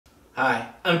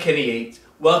Hi, I'm Kenny Yates.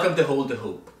 Welcome to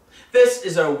HoldToHope. This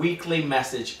is our weekly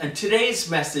message, and today's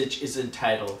message is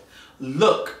entitled,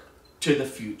 Look to the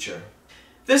Future.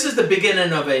 This is the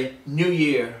beginning of a new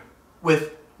year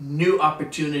with new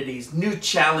opportunities, new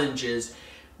challenges,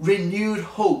 renewed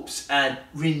hopes, and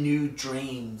renewed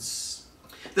dreams.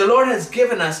 The Lord has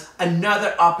given us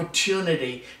another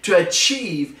opportunity to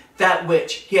achieve that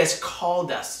which He has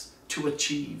called us to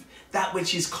achieve, that which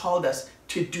He's called us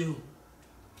to do.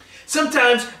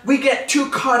 Sometimes we get too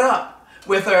caught up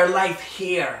with our life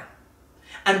here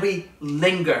and we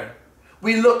linger.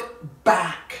 We look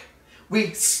back.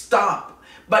 We stop.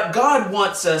 But God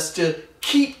wants us to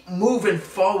keep moving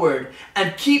forward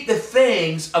and keep the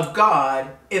things of God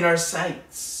in our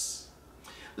sights.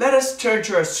 Let us turn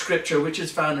to our scripture, which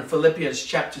is found in Philippians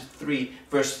chapter 3,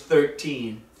 verse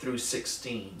 13 through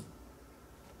 16.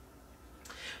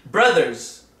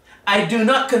 Brothers, I do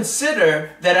not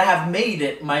consider that I have made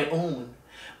it my own,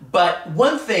 but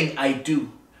one thing I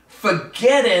do,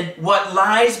 forgetting what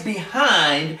lies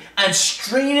behind and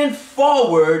straining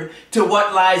forward to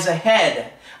what lies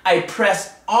ahead, I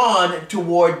press on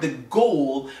toward the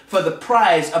goal for the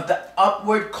prize of the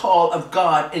upward call of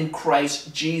God in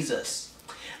Christ Jesus.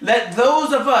 Let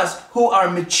those of us who are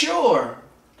mature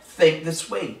think this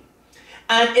way.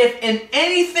 And if in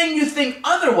anything you think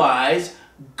otherwise,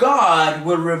 God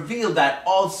will reveal that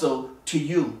also to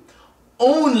you.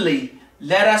 Only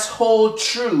let us hold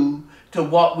true to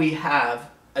what we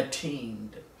have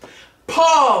attained.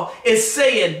 Paul is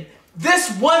saying,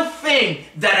 this one thing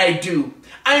that I do,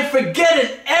 I'm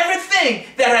forgetting everything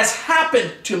that has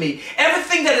happened to me,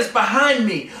 everything that is behind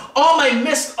me, all my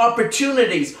missed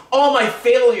opportunities, all my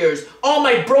failures, all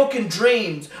my broken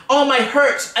dreams, all my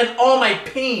hurts and all my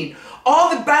pain, all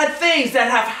the bad things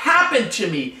that have happened to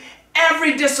me,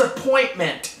 every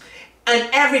disappointment and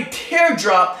every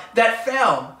teardrop that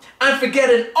fell. I'm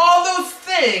forgetting all those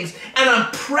things and I'm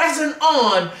pressing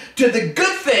on to the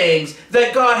good things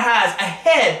that God has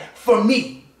ahead for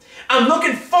me. I'm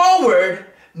looking forward,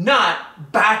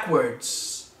 not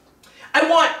backwards. I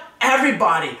want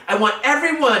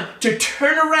everyone to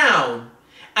turn around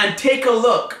and take a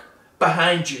look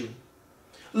behind you.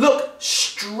 Look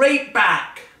straight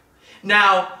back.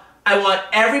 Now, I want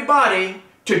everybody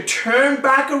to turn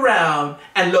back around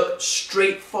and look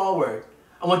straight forward.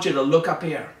 I want you to look up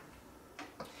here.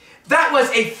 That was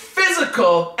a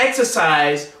physical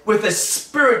exercise with a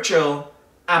spiritual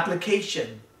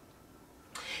application.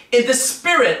 In the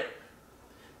spirit,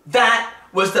 that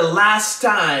was the last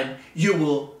time you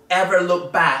will ever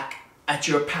look back at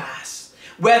your past,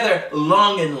 whether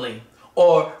longingly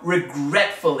or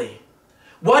regretfully.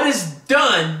 What is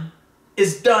done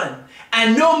is done.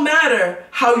 And no matter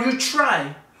how you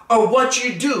try or what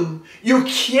you do, you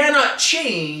cannot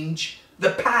change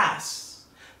the past.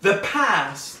 The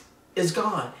past is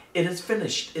gone. It is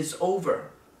finished. It's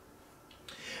over.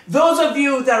 Those of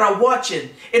you that are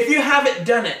watching, if you haven't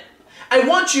done it, I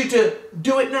want you to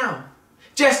do it now.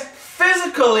 Just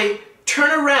physically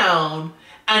turn around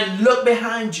and look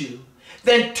behind you.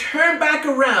 Then turn back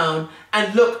around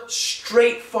and look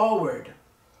straight forward.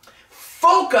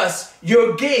 Focus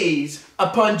your gaze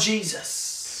upon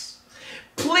Jesus.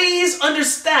 Please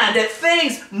understand that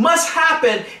things must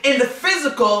happen in the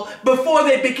physical before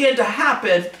they begin to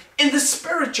happen in the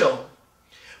spiritual.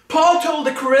 Paul told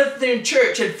the Corinthian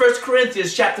church in 1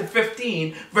 Corinthians chapter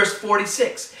 15, verse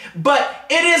 46, but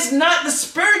it is not the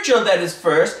spiritual that is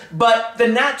first, but the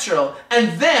natural,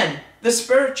 and then the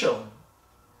spiritual.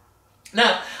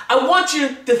 Now, I want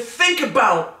you to think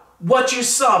about what you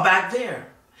saw back there.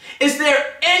 Is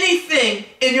there anything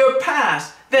in your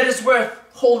past that is worth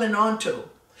holding on to?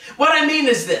 What I mean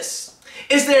is this.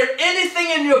 Is there anything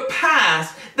in your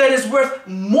past that is worth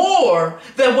more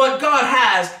than what God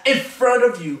has in front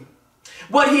of you?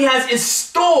 What He has in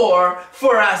store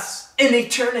for us in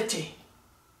eternity?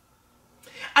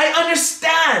 I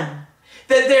understand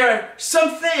that there are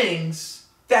some things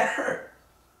that hurt.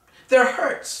 There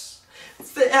hurts.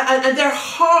 And they're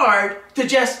hard to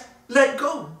just let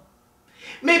go.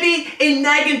 Maybe a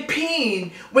nagging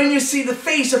pain when you see the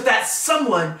face of that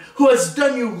someone who has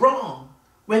done you wrong,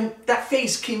 when that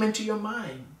face came into your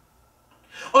mind.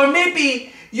 Or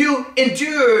maybe you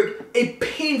endured a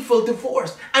painful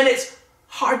divorce and it's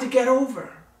hard to get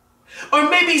over. Or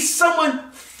maybe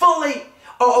someone fully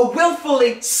or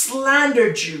willfully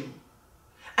slandered you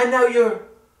and now you're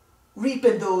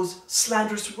reaping those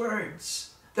slanderous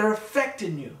words that are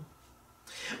affecting you.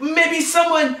 Maybe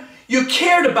someone you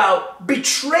cared about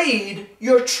betrayed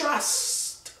your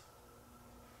trust.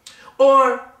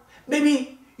 Or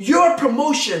maybe your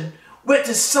promotion went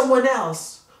to someone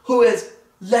else who is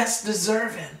less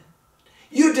deserving.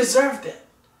 You deserved it,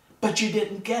 but you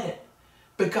didn't get it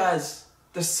because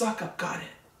the suck-up got it.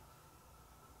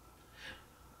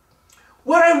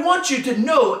 What I want you to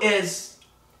know is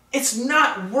it's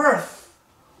not worth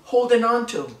holding on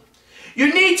to.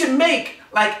 You need to make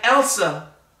like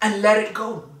Elsa and let it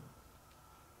go.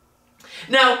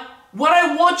 Now, what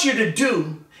I want you to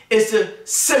do is to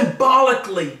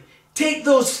symbolically take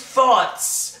those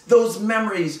thoughts, those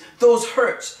memories, those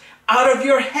hurts out of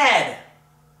your head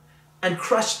and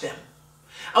crush them.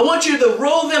 I want you to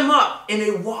roll them up in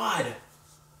a wad.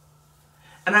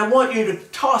 And I want you to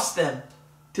toss them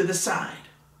to the side.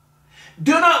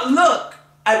 Do not look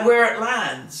at where it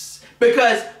lands,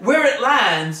 because where it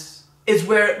lands is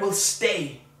where it will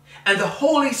stay. And the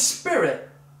Holy Spirit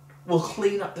will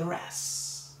clean up the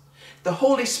rest. The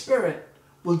Holy Spirit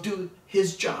will do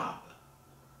his job.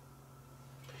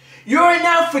 You're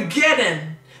now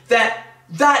forgetting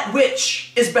that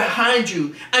which is behind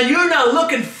you, and you're now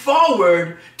looking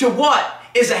forward to what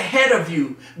is ahead of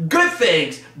you. Good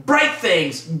things, bright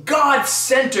things,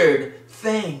 God-centered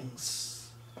things.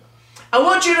 I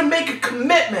want you to make a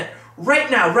commitment right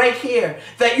now, right here,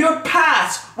 that your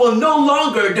past will no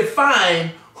longer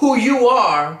define who you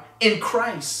are in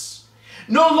Christ.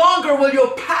 No longer will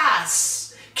your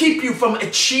past keep you from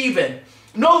achieving.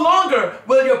 No longer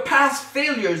will your past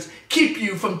failures keep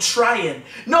you from trying.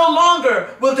 No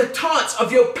longer will the taunts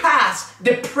of your past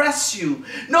depress you.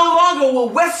 No longer will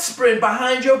whispering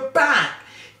behind your back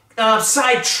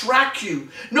sidetrack you.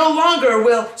 No longer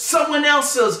will someone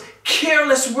else's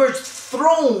careless words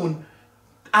thrown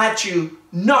at you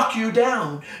knock you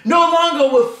down. No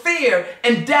longer will fear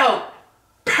and doubt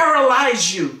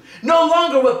paralyze you. No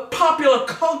longer will popular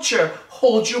culture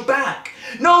hold you back.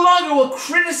 No longer will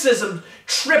criticism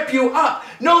trip you up.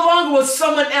 No longer will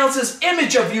someone else's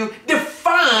image of you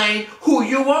define who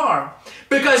you are.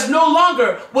 Because no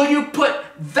longer will you put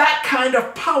that kind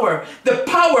of power, the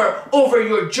power over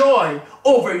your joy,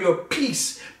 over your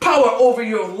peace, power over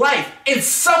your life in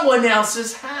someone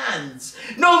else's hands.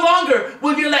 No longer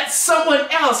will you let someone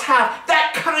else have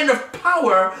that kind of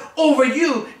power over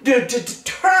you to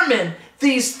determine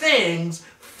these things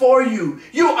for you.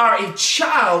 You are a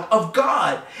child of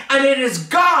God, and it is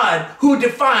God who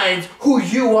defines who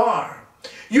you are.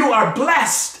 You are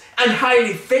blessed and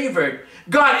highly favored.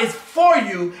 God is for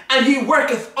you, and he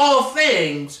worketh all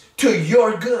things to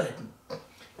your good.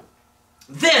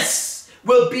 This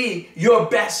will be your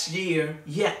best year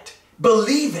yet.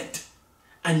 Believe it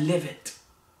and live it.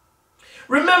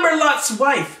 Remember Lot's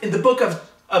wife in the book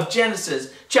of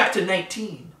Genesis, chapter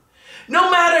 19. No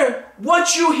matter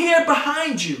what you hear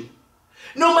behind you,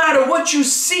 no matter what you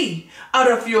see out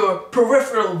of your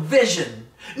peripheral vision,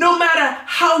 no matter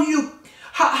how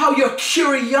your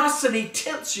curiosity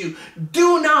tempts you,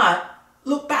 do not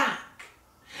look back.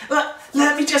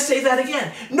 Let me just say that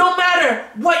again. No matter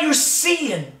what you're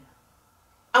seeing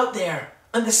out there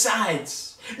on the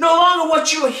sides, no longer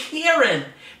what you're hearing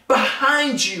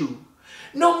behind you,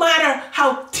 no matter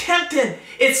how tempting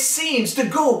it seems to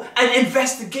go and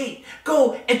investigate,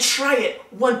 go and try it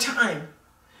one time,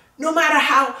 no matter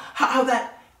how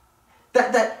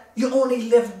that you only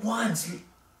live once,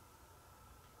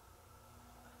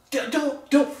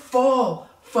 don't fall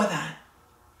for that.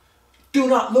 Do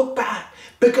not look back,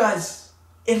 because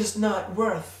it is not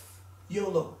worth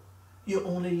YOLO. You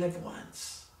only live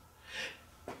once.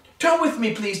 Turn with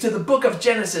me, please, to the book of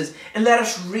Genesis and let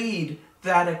us read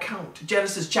that account.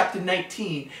 Genesis chapter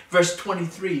 19, verse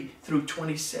 23 through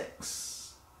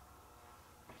 26.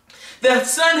 The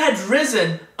sun had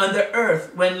risen on the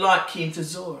earth when Lot came to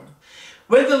Zoar.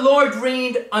 When the Lord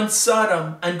rained on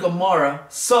Sodom and Gomorrah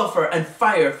sulfur and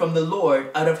fire from the Lord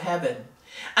out of heaven.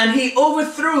 And he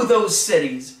overthrew those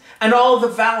cities, and all the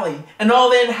valley, and all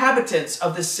the inhabitants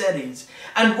of the cities,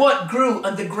 and what grew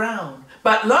on the ground.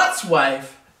 But Lot's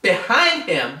wife behind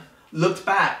him looked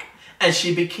back, and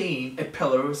she became a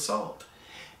pillar of salt.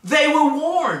 They were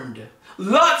warned.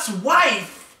 Lot's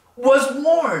wife was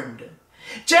warned.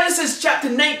 Genesis chapter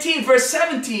 19, verse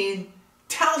 17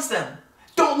 tells them,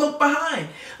 don't look behind.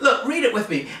 Look, read it with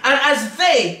me. And as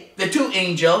they, the two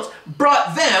angels,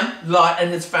 brought them, Lot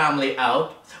and his family,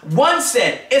 out, one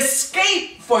said,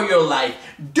 escape for your life.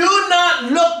 Do not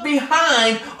look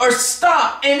behind or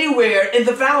stop anywhere in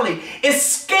the valley.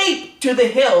 Escape to the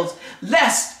hills,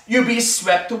 lest you be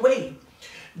swept away.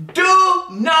 Do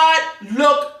not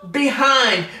look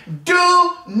behind.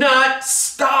 Do not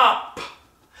stop.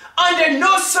 Under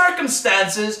no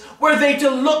circumstances were they to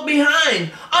look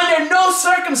behind. Under no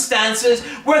circumstances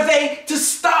were they to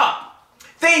stop.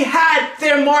 They had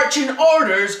their marching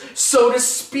orders, so to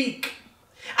speak.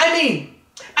 I mean,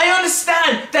 I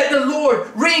understand that the Lord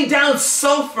rained down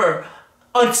sulfur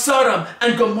on Sodom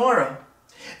and Gomorrah.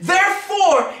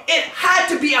 Therefore, it had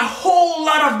to be a whole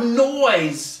lot of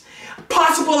noise,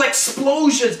 possible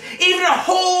explosions, even a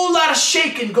whole lot of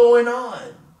shaking going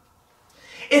on.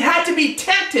 It had to be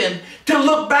tempting to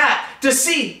look back to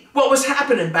see what was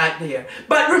happening back there.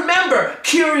 But remember,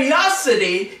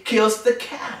 curiosity kills the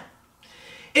cat.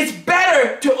 It's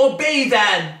better to obey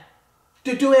than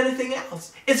to do anything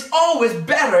else. It's always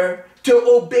better to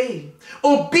obey.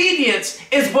 Obedience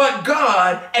is what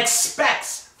God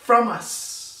expects from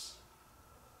us.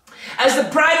 As the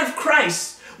bride of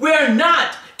Christ, we are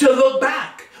not to look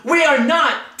back. We are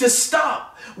not to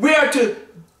stop. We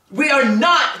are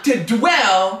not to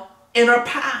dwell in our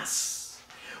past.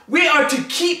 We are to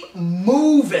keep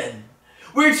moving.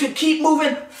 We're to keep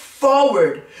moving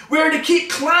forward. We're to keep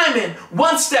climbing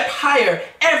one step higher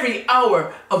every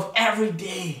hour of every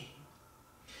day.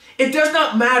 It does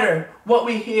not matter what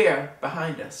we hear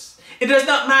behind us. It does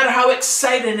not matter how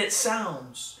exciting it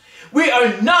sounds. We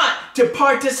are not to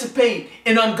participate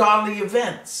in ungodly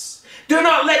events. Do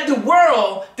not let the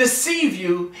world deceive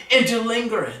you into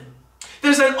lingering.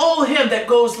 There's an old hymn that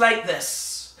goes like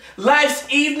this. Life's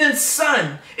evening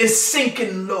sun is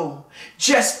sinking low.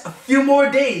 Just a few more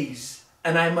days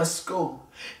and I must go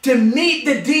to meet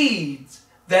the deeds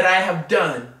that I have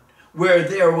done where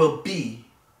there will be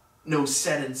no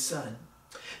setting sun.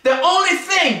 The only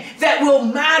thing that will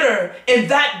matter in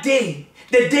that day,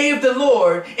 the day of the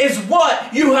Lord, is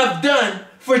what you have done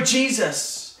for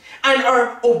Jesus and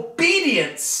our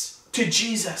obedience to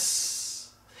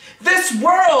Jesus. This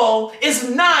world is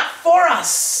not for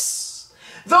us.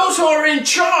 Those who are in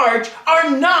charge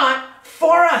are not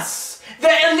for us. The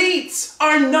elites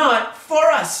are not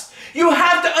for us. You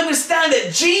have to understand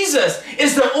that Jesus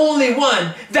is the only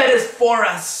one that is for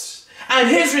us. And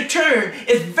his return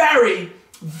is very,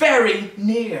 very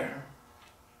near.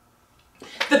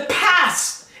 The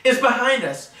past is behind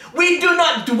us. We do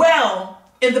not dwell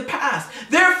in the past.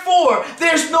 Therefore,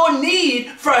 there's no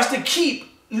need for us to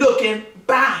keep looking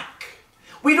back.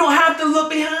 We don't have to look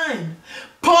behind.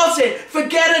 Paul said,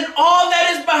 forgetting all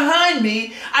that is behind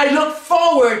me, I look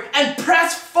forward and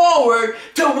press forward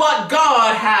to what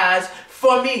God has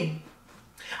for me.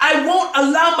 I won't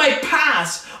allow my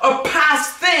past or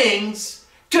past things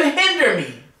to hinder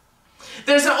me.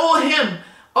 There's an old hymn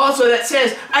also that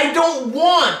says, I don't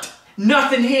want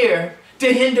nothing here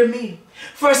to hinder me.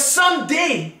 For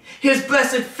someday his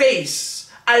blessed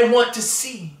face I want to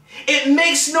see. It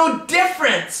makes no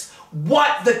difference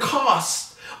what the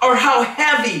cost or how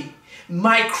heavy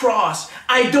my cross.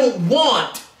 I don't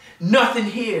want nothing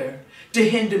here to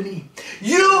hinder me.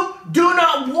 You do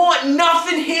not want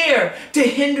nothing here to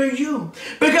hinder you,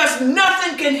 because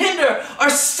nothing can hinder or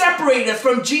separate us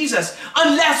from Jesus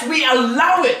unless we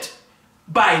allow it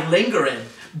by lingering,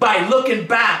 by looking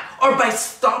back, or by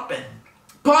stopping.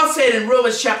 Paul said in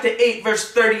Romans chapter 8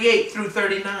 verse 38 through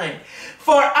 39,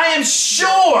 for I am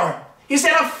sure, he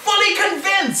said, I'm fully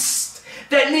convinced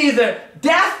that neither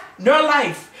death nor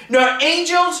life, nor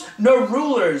angels nor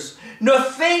rulers, nor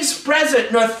things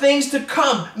present, nor things to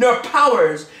come, nor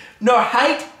powers, nor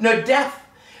height, nor depth,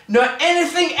 nor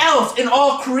anything else in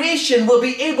all creation will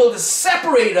be able to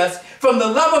separate us from the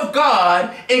love of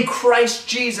God in Christ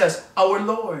Jesus our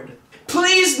Lord.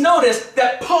 Please notice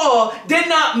that Paul did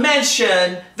not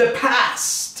mention the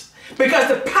past, because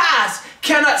the past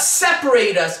cannot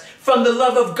separate us from the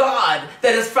love of God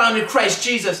that is found in Christ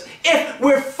Jesus if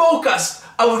we're focused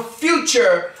our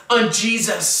future on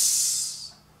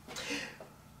Jesus.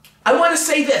 I want to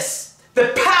say this.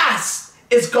 The past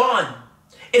is gone.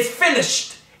 It's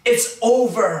finished. It's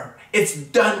over. It's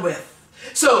done with.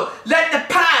 So let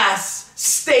the past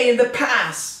stay in the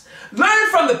past. Learn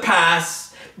from the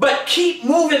past, but keep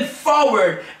moving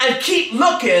forward and keep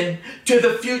looking to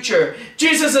the future.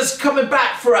 Jesus is coming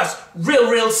back for us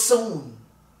real soon.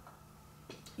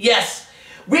 Yes,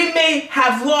 we may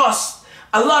have lost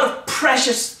a lot of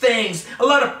precious things, a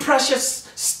lot of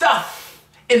precious stuff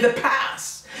in the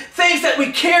past. Things that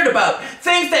we cared about,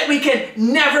 things that we can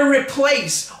never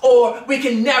replace or we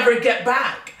can never get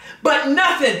back. But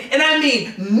nothing, and I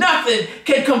mean nothing,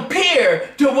 can compare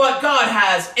to what God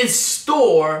has in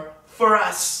store for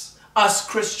us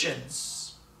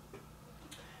Christians.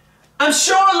 I'm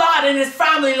sure Lot and his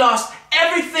family lost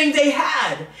everything they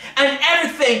had and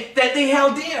everything that they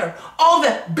held dear. All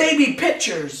the baby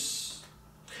pictures,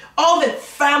 all the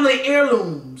family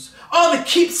heirlooms, all the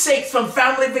keepsakes from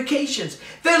family vacations.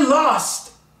 They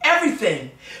lost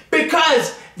everything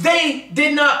because they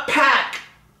did not pack.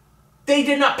 They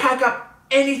did not pack up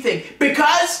anything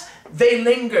because they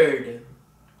lingered.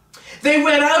 They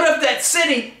went out of that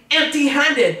city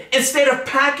empty-handed. Instead of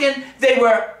packing, they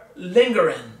were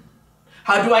lingering.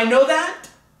 How do I know that?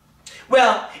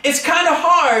 Well, it's kind of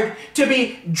hard to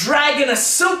be dragging a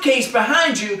suitcase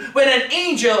behind you when an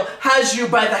angel has you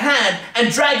by the hand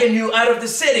and dragging you out of the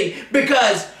city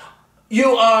because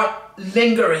you are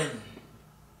lingering.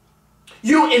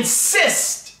 You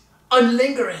insist on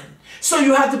lingering. So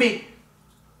you have to be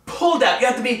pulled out. You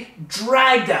have to be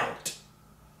dragged out.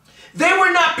 They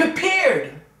were not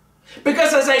prepared.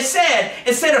 Because as I said,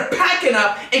 instead of packing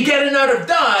up and getting out of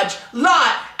Dodge,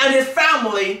 Lot and his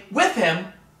family with him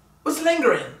was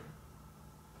lingering.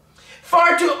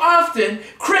 Far too often,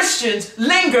 Christians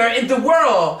linger in the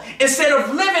world instead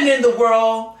of living in the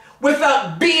world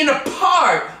without being a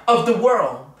part of the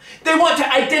world. They want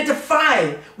to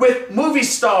identify with movie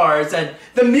stars and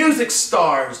the music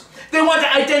stars. They want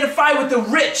to identify with the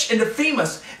rich and the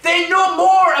famous. They know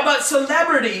more about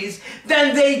celebrities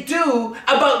than they do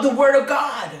about the Word of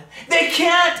God. They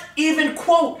can't even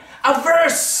quote a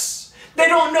verse. They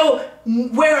don't know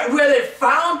where it's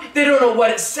found. They don't know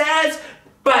what it says.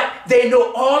 But they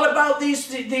know all about these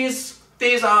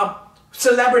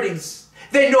celebrities.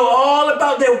 They know all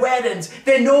about their weddings.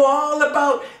 They know all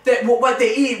about what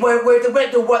they eat, where they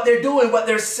went to, what they're doing, what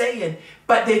they're saying.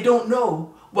 But they don't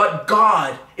know what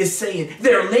God is saying.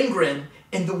 They're lingering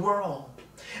in the world.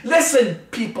 Listen,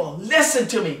 people, listen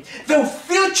to me. The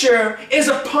future is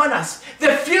upon us.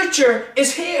 The future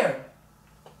is here.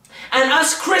 And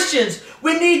us Christians,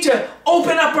 we need to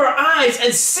open up our eyes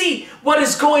and see what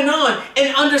is going on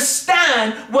and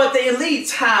understand what the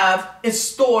elites have in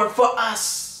store for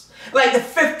us. Like the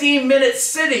 15-minute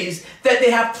cities that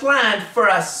they have planned for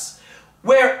us,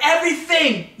 where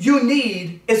everything you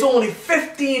need is only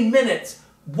 15 minutes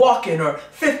walking or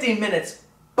 15 minutes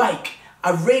bike,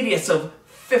 a radius of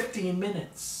 15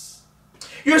 minutes.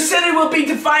 Your city will be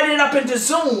divided up into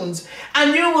zones,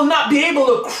 and you will not be able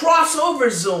to cross over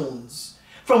zones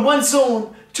from one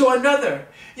zone to another.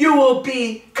 You will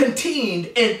be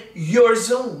contained in your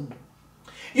zone.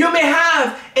 You may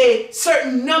have a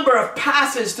certain number of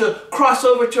passes to cross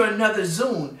over to another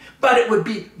zone, but it would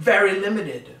be very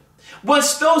limited.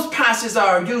 Once those passes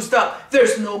are used up,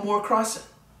 there's no more crossing.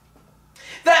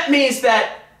 That means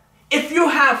that if you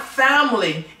have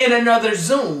family in another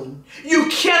zone, you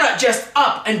cannot just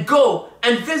up and go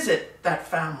and visit that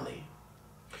family.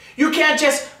 You can't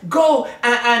just go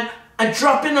and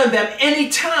drop in on them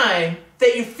anytime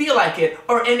that you feel like it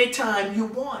or anytime you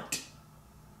want.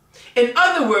 In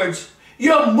other words,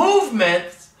 your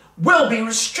movements will be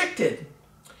restricted.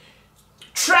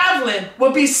 Traveling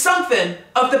will be something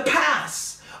of the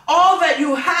past. All that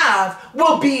you have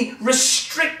will be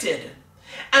restricted.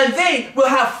 And they will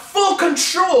have full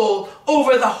control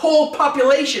over the whole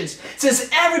populations, since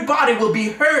everybody will be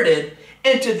herded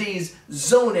into these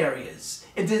zone areas,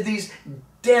 into these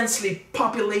densely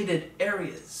populated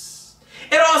areas.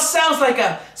 It all sounds like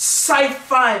a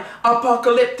sci-fi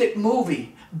apocalyptic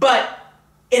movie, but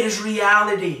it is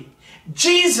reality.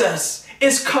 Jesus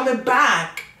is coming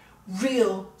back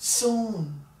real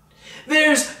soon.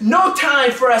 There's no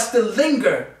time for us to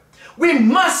linger. We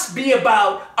must be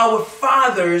about our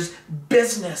Father's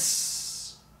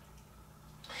business.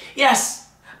 Yes,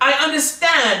 I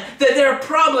understand that there are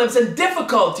problems and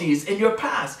difficulties in your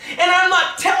past. And I'm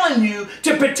not telling you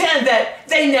to pretend that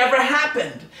they never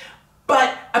happened.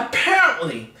 But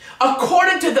apparently,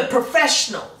 according to the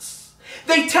professionals,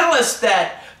 they tell us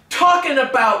that talking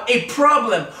about a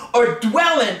problem or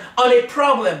dwelling on a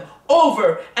problem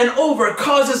over and over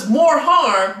causes more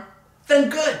harm than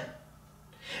good.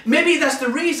 Maybe that's the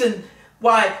reason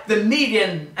why the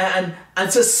media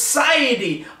and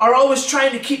society are always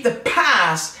trying to keep the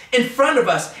past in front of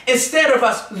us instead of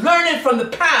us learning from the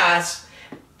past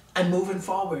and moving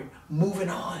forward, moving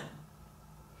on.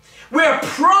 We're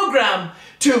programmed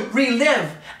to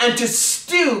relive and to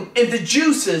stew in the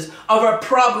juices of our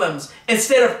problems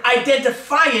instead of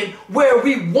identifying where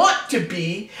we want to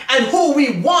be and who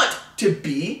we want to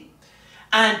be,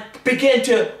 and begin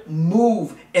to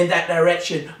move in that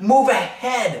direction. Move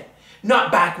ahead, not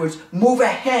backwards. Move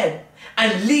ahead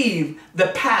and leave the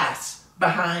past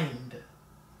behind.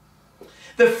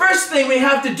 The first thing we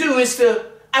have to do is to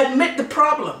admit the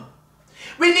problem.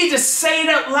 We need to say it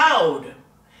out loud.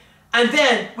 And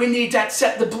then we need to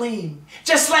accept the blame.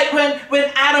 Just like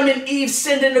when Adam and Eve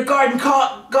sinned in the garden,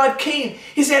 God came.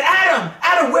 He said,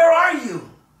 Adam, where are you?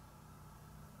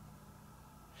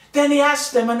 Then he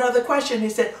asked them another question. He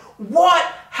said, what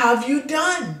have you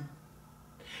done?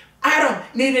 Adam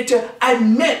needed to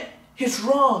admit his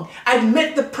wrong,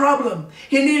 admit the problem.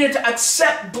 He needed to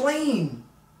accept blame.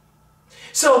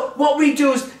 So what we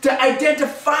do is to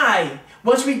identify.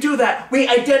 Once we do that, we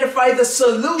identify the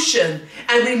solution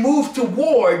and we move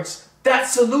towards that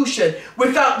solution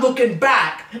without looking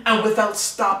back and without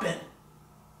stopping.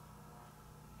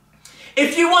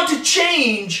 If you want to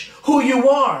change who you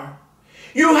are,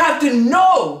 you have to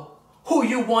know who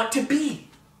you want to be.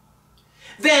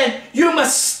 Then you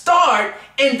must start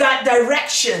in that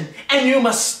direction, and you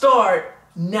must start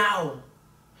now.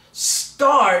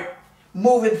 Start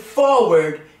moving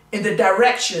forward in the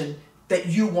direction that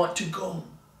you want to go.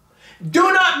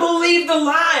 Do not believe the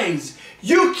lies.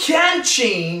 You can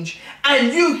change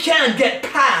and you can get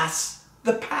past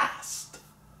the past.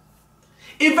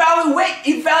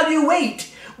 Evaluate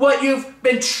what you've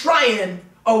been trying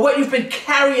or what you've been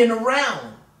carrying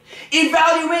around.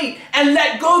 Evaluate and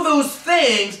let go those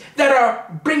things that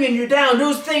are bringing you down,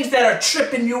 those things that are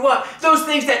tripping you up, those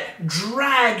things that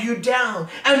drag you down,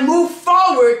 and move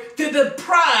forward to the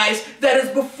prize that is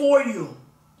before you.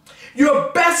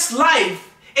 Your best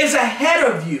life is ahead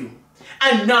of you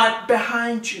and not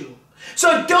behind you.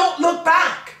 So don't look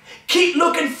back. Keep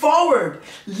looking forward.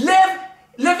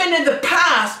 Living in the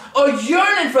past or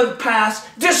yearning for the past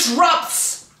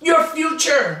disrupts your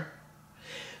future.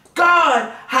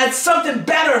 God had something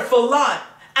better for Lot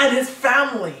and his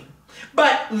family,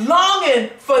 but longing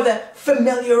for the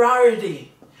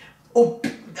familiarity,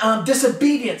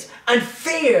 disobedience, and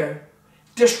fear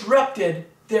disrupted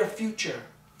their future.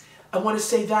 I want to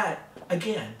say that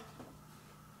again.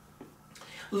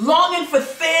 Longing for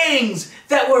things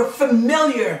that were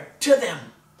familiar to them,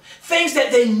 things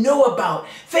that they know about,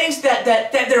 things that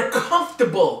they're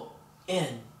comfortable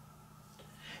in.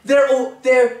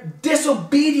 Their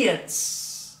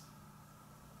disobedience,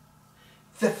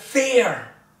 the fear,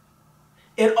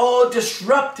 it all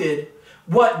disrupted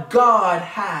what God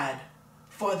had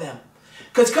for them.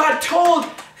 Because God told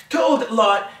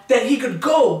Lot that he could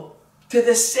go to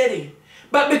this city.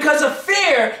 But because of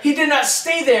fear, he did not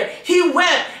stay there. He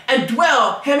went and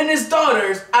dwelt, him and his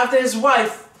daughters, after his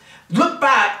wife looked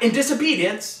back in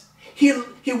disobedience. He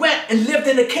went and lived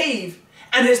in a cave,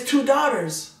 and his 2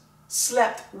 daughters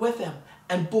slept with him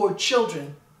and bore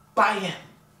children by him.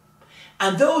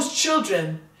 And those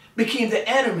children became the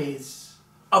enemies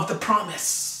of the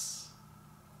promise.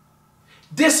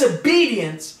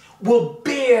 Disobedience will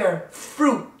bear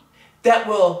fruit that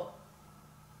will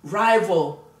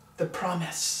rival the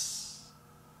promise.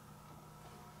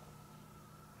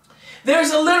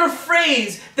 There's a little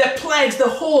phrase that plagues the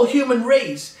whole human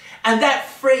race, and that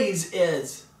phrase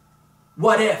is,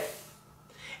 what if?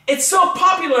 It's so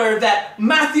popular that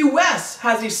Matthew West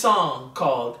has a song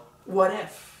called What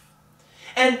If?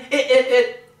 And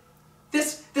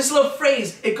this little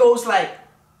phrase, it goes like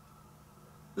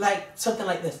something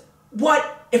like this.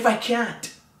 What if I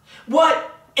can't?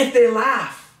 What if they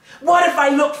laugh? What if I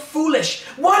look foolish?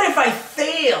 What if I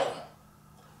fail?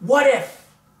 What if?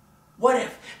 What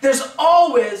if? There's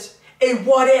always a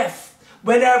what if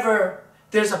whenever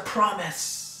there's a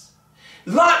promise.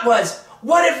 Lot was,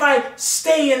 what if I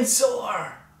stay in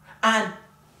Zoar and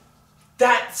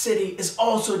that city is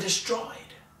also destroyed?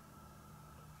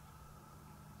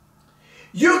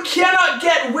 You cannot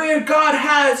get where God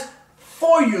has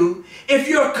for you if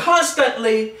you're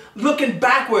constantly looking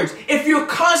backwards, if you're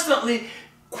constantly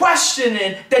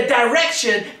questioning the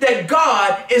direction that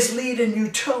God is leading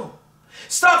you to.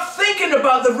 Stop thinking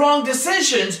about the wrong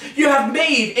decisions you have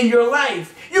made in your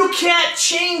life. You can't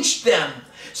change them.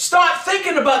 Start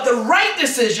thinking about the right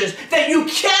decisions that you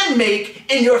can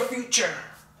make in your future.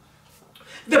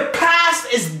 The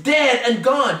past is dead and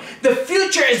gone. The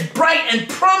future is bright and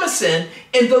promising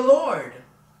in the Lord.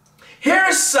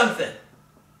 Here's something.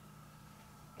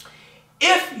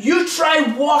 If you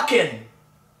try walking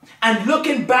and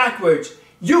looking backwards,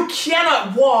 you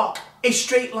cannot walk a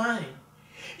straight line.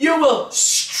 You will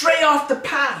stray off the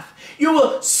path. You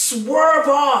will swerve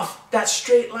off that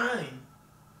straight line.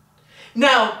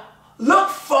 Now, look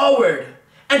forward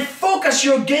and focus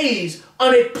your gaze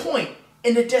on a point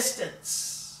in the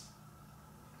distance.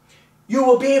 You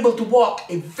will be able to walk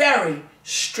a very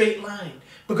straight line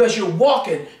because you're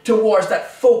walking towards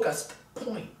that focused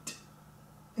point.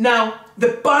 Now,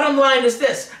 the bottom line is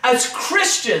this. As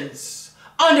Christians,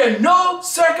 under no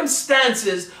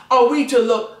circumstances are we to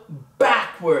look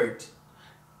backward.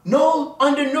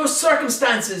 Under no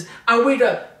circumstances are we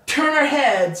to turn our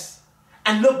heads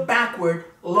and look backward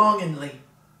longingly.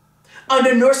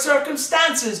 Under no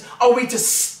circumstances are we to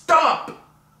stop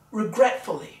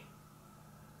regretfully.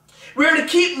 We're to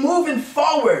keep moving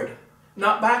forward,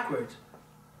 not backward,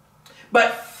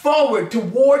 but forward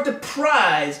toward the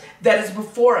prize that is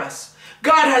before us.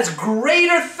 God has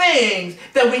greater things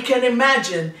than we can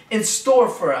imagine in store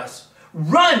for us.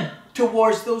 Run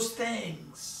towards those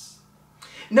things.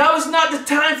 Now is not the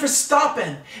time for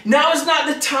stopping. Now is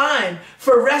not the time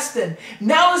for resting.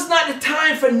 Now is not the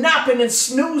time for napping and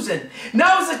snoozing.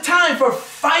 Now is the time for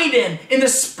fighting in the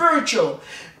spiritual.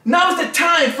 Now is the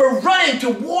time for running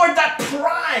toward that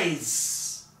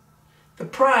prize. The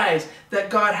prize that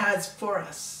God has for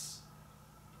us.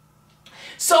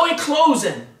 So in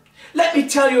closing, let me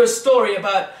tell you a story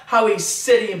about how a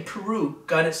city in Peru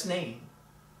got its name.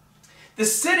 The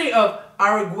city of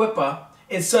Arequipa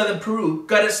in southern Peru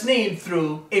got its name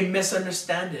through a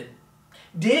misunderstanding.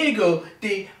 Diego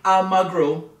de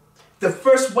Almagro, the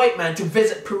first white man to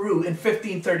visit Peru in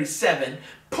 1537,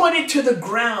 pointed to the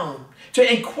ground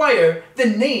to inquire the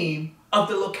name of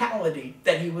the locality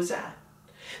that he was at.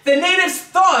 The natives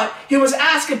thought he was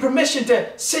asking permission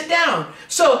to sit down,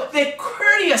 so they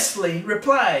courteously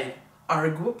replied,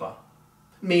 Arequipa,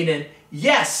 meaning,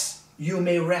 yes, you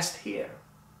may rest here.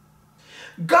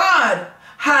 God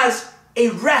has a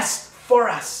rest for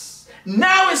us.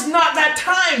 Now is not that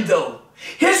time, though.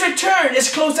 His return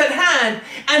is close at hand,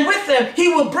 and with him he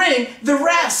will bring the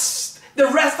rest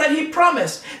that he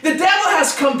promised. The devil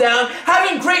has come down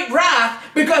having great wrath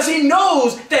because he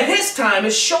knows that his time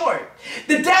is short.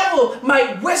 The devil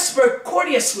might whisper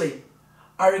courteously,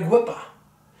 Arequipa,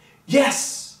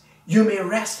 yes, you may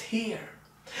rest here.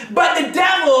 But the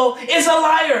devil is a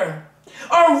liar.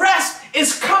 Our rest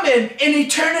is coming in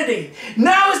eternity.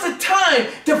 Now is the time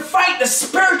to fight the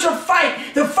spiritual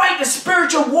fight, to fight the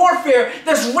spiritual warfare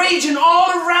that's raging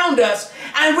all around us.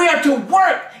 And we are to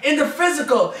work in the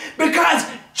physical because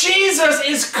Jesus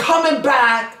is coming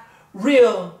back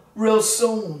real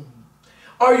soon.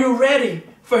 Are you ready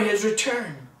for his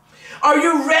return? Are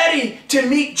you ready to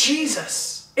meet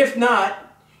Jesus? If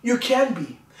not, you can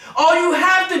be. All you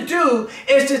have to do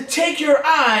is to take your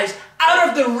eyes out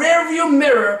of the rearview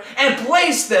mirror and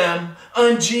place them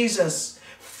on Jesus.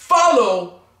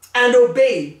 Follow and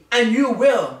obey, and you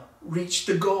will reach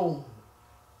the goal.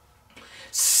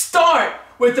 Start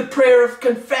with the prayer of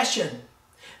confession.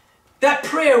 That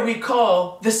prayer we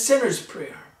call the sinner's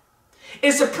prayer.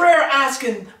 It's a prayer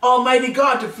asking Almighty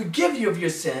God to forgive you of your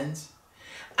sins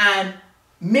and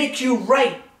make you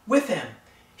right with him.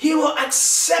 He will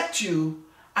accept you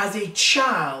as a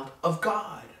child of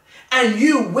God, and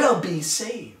you will be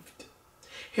saved.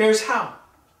 Here's how.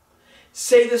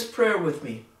 Say this prayer with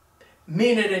me.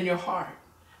 Mean it in your heart,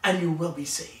 and you will be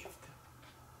saved.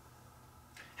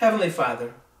 Heavenly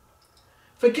Father,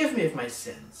 forgive me of my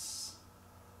sins.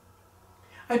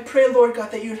 I pray, Lord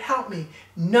God, that you'd help me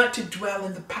not to dwell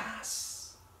in the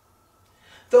past.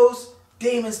 Those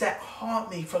demons that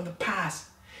haunt me from the past,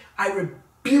 I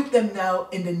rebuke them now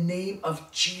in the name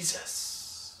of Jesus.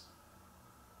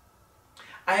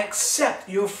 I accept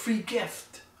your free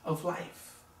gift of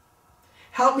life.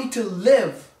 Help me to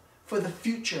live for the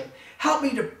future. Help me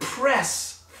to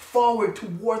press forward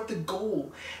toward the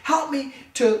goal. Help me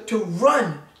to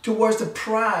run towards the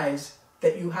prize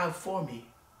that you have for me.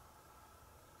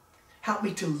 Help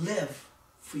me to live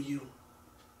for you.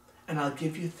 And I'll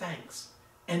give you thanks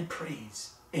and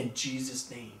praise in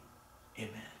Jesus' name.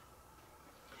 Amen.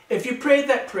 If you prayed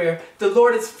that prayer, the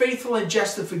Lord is faithful and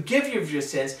just to forgive you of your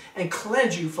sins and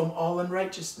cleanse you from all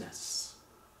unrighteousness.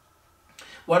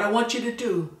 What I want you to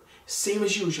do, same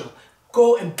as usual,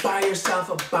 go and buy yourself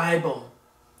a Bible.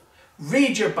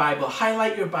 Read your Bible,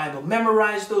 highlight your Bible,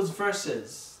 memorize those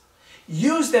verses.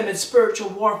 Use them in spiritual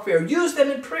warfare. Use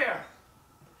them in prayer.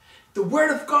 The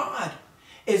Word of God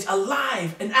is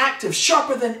alive and active,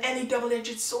 sharper than any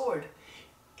double-edged sword.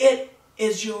 It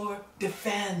is your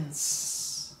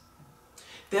defense.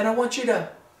 Then I want you to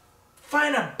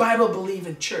find a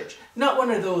Bible-believing church. Not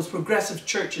one of those progressive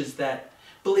churches that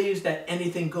believes that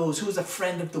anything goes, who's a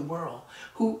friend of the world,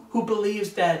 who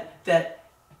believes that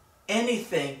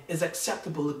anything is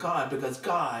acceptable to God because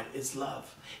God is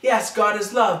love. Yes, God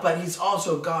is love, but he's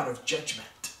also a God of judgment.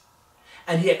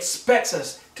 And he expects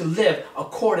us to live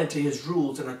according to his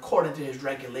rules and according to his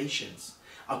regulations,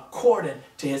 according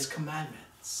to his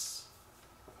commandments.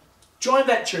 Join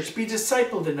that church. Be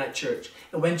discipled in that church.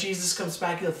 And when Jesus comes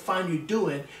back, he'll find you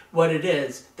doing what it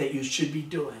is that you should be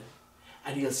doing.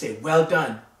 And he'll say, well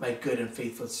done, my good and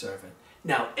faithful servant.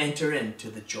 Now enter into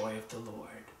the joy of the Lord.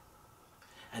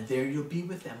 And there you'll be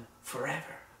with him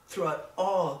forever, throughout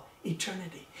all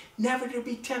eternity. Never to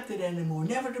be tempted anymore.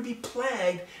 Never to be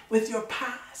plagued with your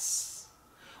past.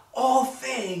 All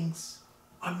things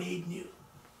are made new.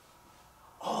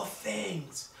 All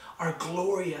things are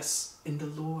glorious in the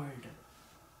Lord.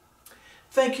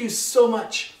 Thank you so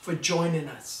much for joining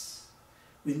us.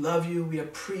 We love you. We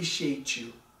appreciate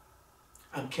you.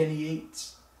 I'm Kenny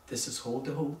Yates. This is Hold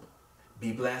to Hope.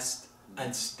 Be blessed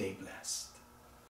and stay blessed.